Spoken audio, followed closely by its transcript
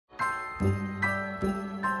Have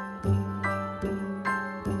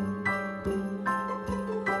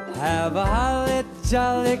a holly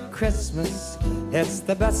jolly Christmas, it's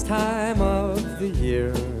the best time of the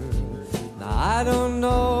year. Now I don't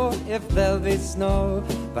know if there'll be snow,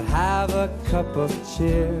 but have a cup of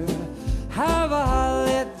cheer. Have a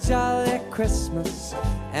holly jolly Christmas,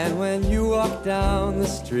 and when you walk down the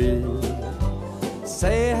street,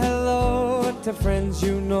 say hello to friends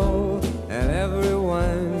you know and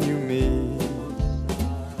everyone you meet.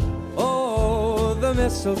 Oh, the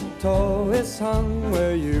mistletoe is hung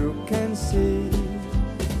where you can see.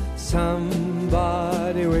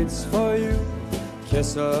 Somebody waits for you,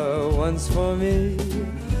 kiss her once for me.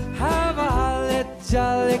 Have a holly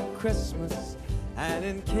jolly Christmas, and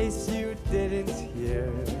in case you didn't hear,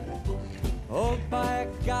 oh, by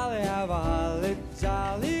golly, have a holly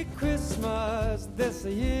jolly Christmas this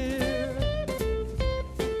year.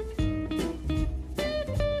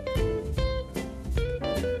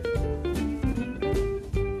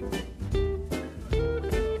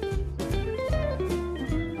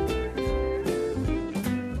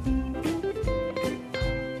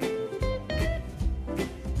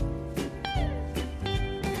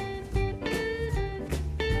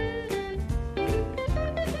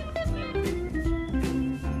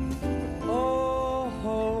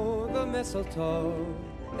 Mistletoe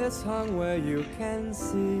is hung where you can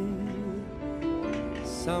see.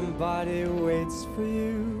 Somebody waits for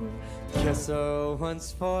you, kiss her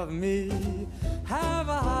once for me. Have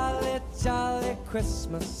a holly jolly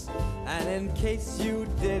Christmas, and in case you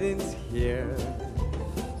didn't hear,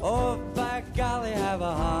 oh, by golly, have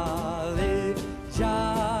a holly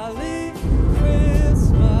jolly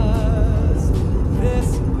Christmas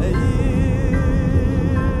this year.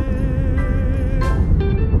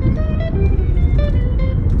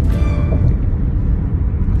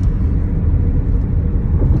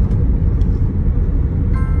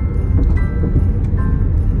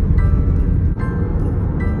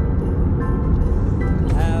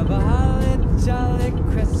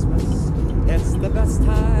 The best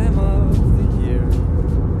time of the year.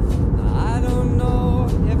 I don't know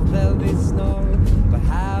if there'll be snow, but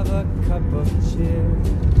have a cup of cheer.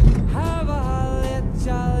 Have a holly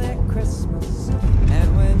jolly Christmas,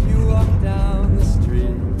 and when you walk down the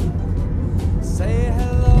street, say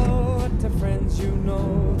hello to friends you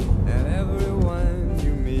know and everyone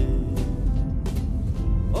you meet.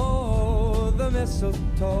 Oh, the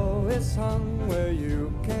mistletoe is hung where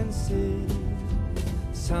you can see.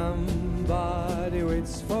 Somebody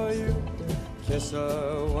waits for you, kiss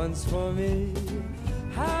her once for me.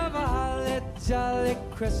 Have a holly jolly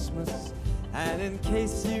Christmas, and in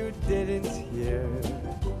case you didn't hear,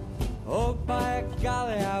 oh, by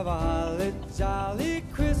golly, have a holly jolly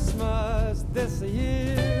Christmas this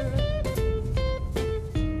year.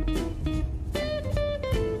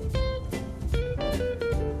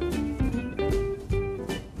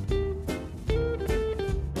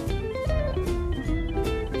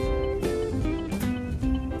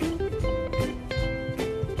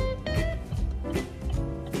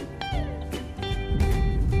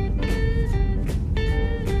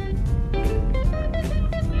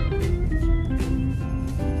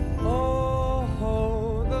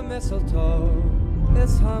 Mistletoe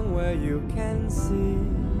is hung where you can see.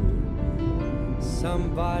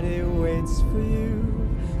 Somebody waits for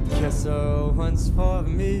you, kiss her once for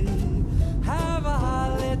me. Have a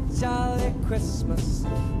holly jolly Christmas,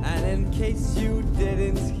 and in case you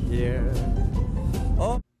didn't hear,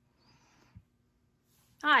 oh.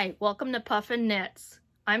 Hi, welcome to Puffin Knits.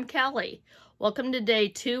 I'm Kelly. Welcome to day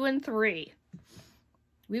 2 and 3.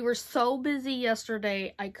 We were so busy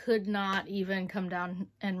yesterday, I could not even come down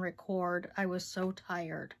and record. I was so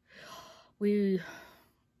tired. We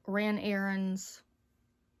ran errands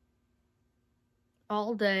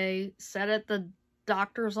all day, sat at the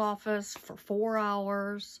doctor's office for 4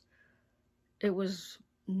 hours. It was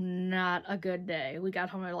not a good day. We got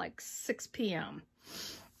home at like 6 p.m.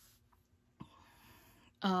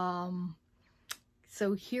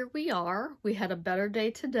 So here we are. We had a better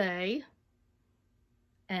day today.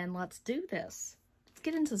 And let's do this. Let's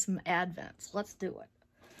get into some advents. Let's do it.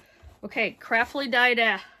 Okay, Craftily dyed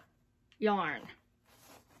yarn.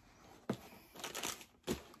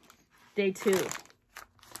 Day 2.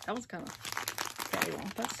 That was kind of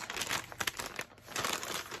cattywampus.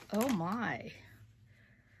 Oh my.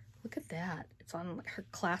 Look at that. It's on her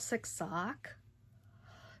classic sock.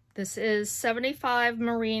 This is 75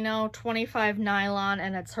 merino, 25 nylon,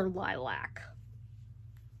 and it's her lilac.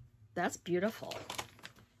 That's beautiful.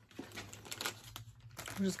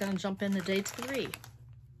 I'm just going to jump into day 3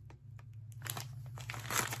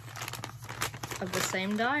 of the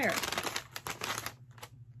same dyer.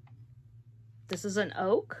 This is an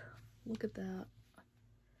oak. Look at that.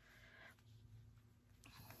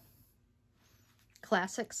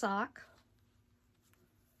 Classic sock.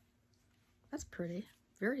 That's pretty.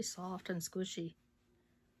 Very soft and squishy.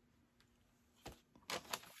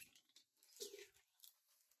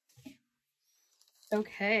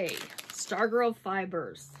 Okay, Stargrove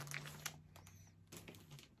Fibers.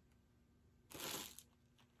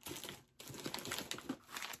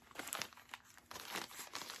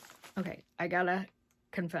 Okay, I gotta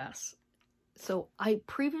confess. So I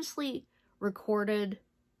previously recorded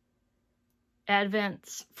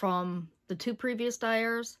advents from the 2 previous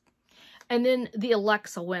dyers, and then the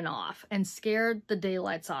Alexa went off and scared the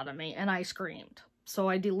daylights out of me, and I screamed. So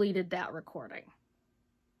I deleted that recording.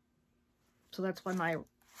 So that's why my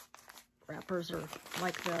wrappers are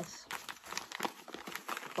like this.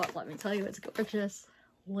 But let me tell you, it's gorgeous.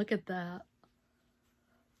 Look at that.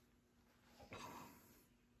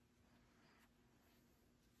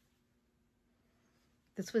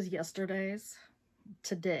 This was yesterday's,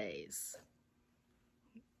 today's.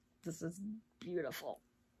 This is beautiful.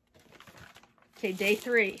 Okay, day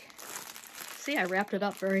 3. See, I wrapped it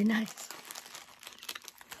up very nice.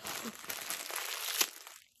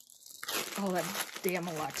 Oh, that damn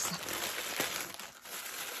Alexa.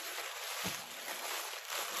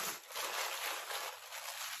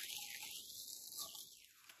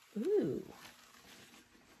 Ooh.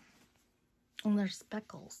 And there's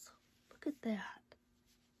speckles. Look at that.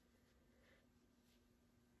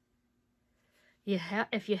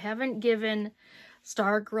 If you haven't given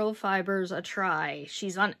Stargrove Fibers a try,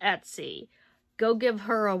 she's on Etsy. Go give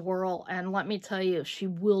her a whirl, and let me tell you, she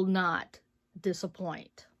will not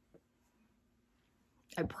disappoint.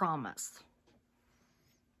 I promise.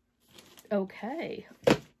 Okay.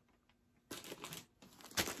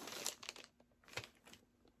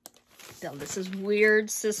 Now this is Weird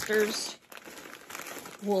Sisters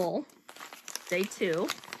wool, day 2.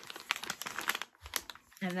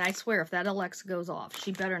 And I swear, if that Alexa goes off,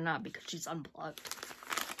 she better not, because she's unplugged.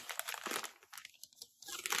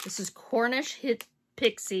 This is Cornish Hit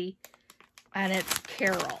Pixie, and it's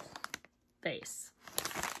Carol base.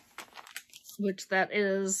 Which that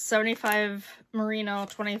is 75 merino,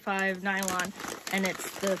 25 nylon, and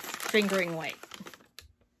it's the fingering weight.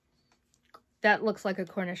 That looks like a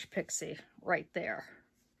Cornish Pixie right there.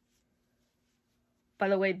 By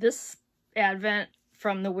the way, this advent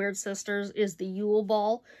from the Weird Sisters is the Yule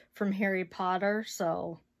Ball from Harry Potter.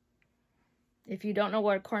 So if you don't know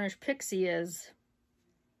what a Cornish Pixie is,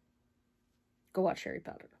 go watch Harry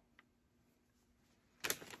Potter.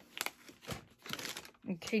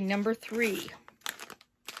 Okay, number 3.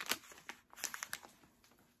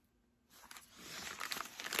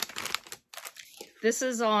 This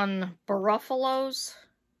is on Baruffalo's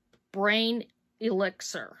Brain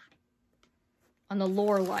Elixir on the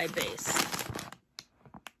Lorelei base.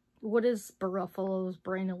 What is Baruffalo's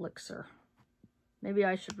Brain Elixir? Maybe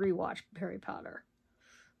I should rewatch Harry Potter.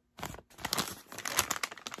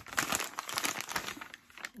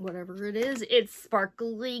 Whatever it is, it's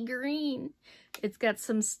sparkly green. It's got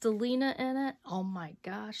some stellina in it. Oh my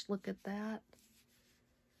gosh, look at that.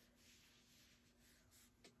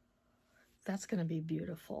 That's going to be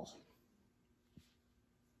beautiful.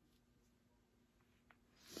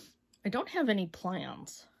 I don't have any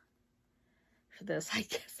plans for this. I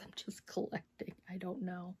guess I'm just collecting. I don't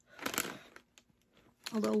know.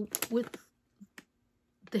 Although with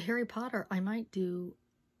the Harry Potter, I might do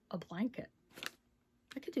a blanket.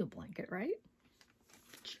 I could do a blanket, right?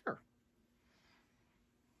 Sure.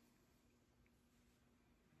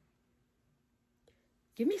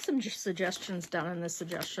 Give me some suggestions down in the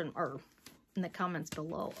suggestion or in the comments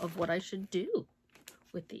below of what I should do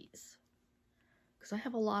with these. Because I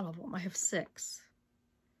have a lot of them. I have 6.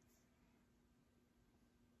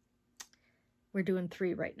 We're doing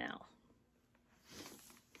 3 right now.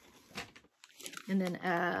 And then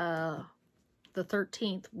the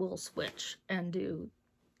 13th we'll switch and do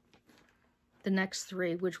the next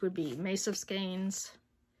 3, which would be Mace of Skeins,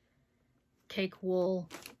 Cake Wool,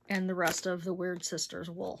 and the rest of the Weird Sisters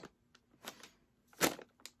wool.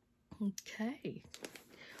 Okay.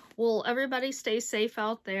 Well, everybody stay safe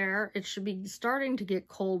out there. It should be starting to get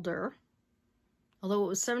colder. Although it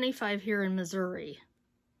was 75 here in Missouri.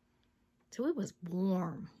 So it was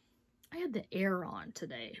warm. I had the air on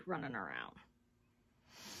today running around.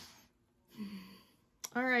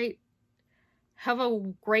 All right. Have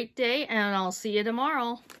a great day, and I'll see you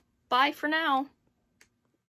tomorrow. Bye for now.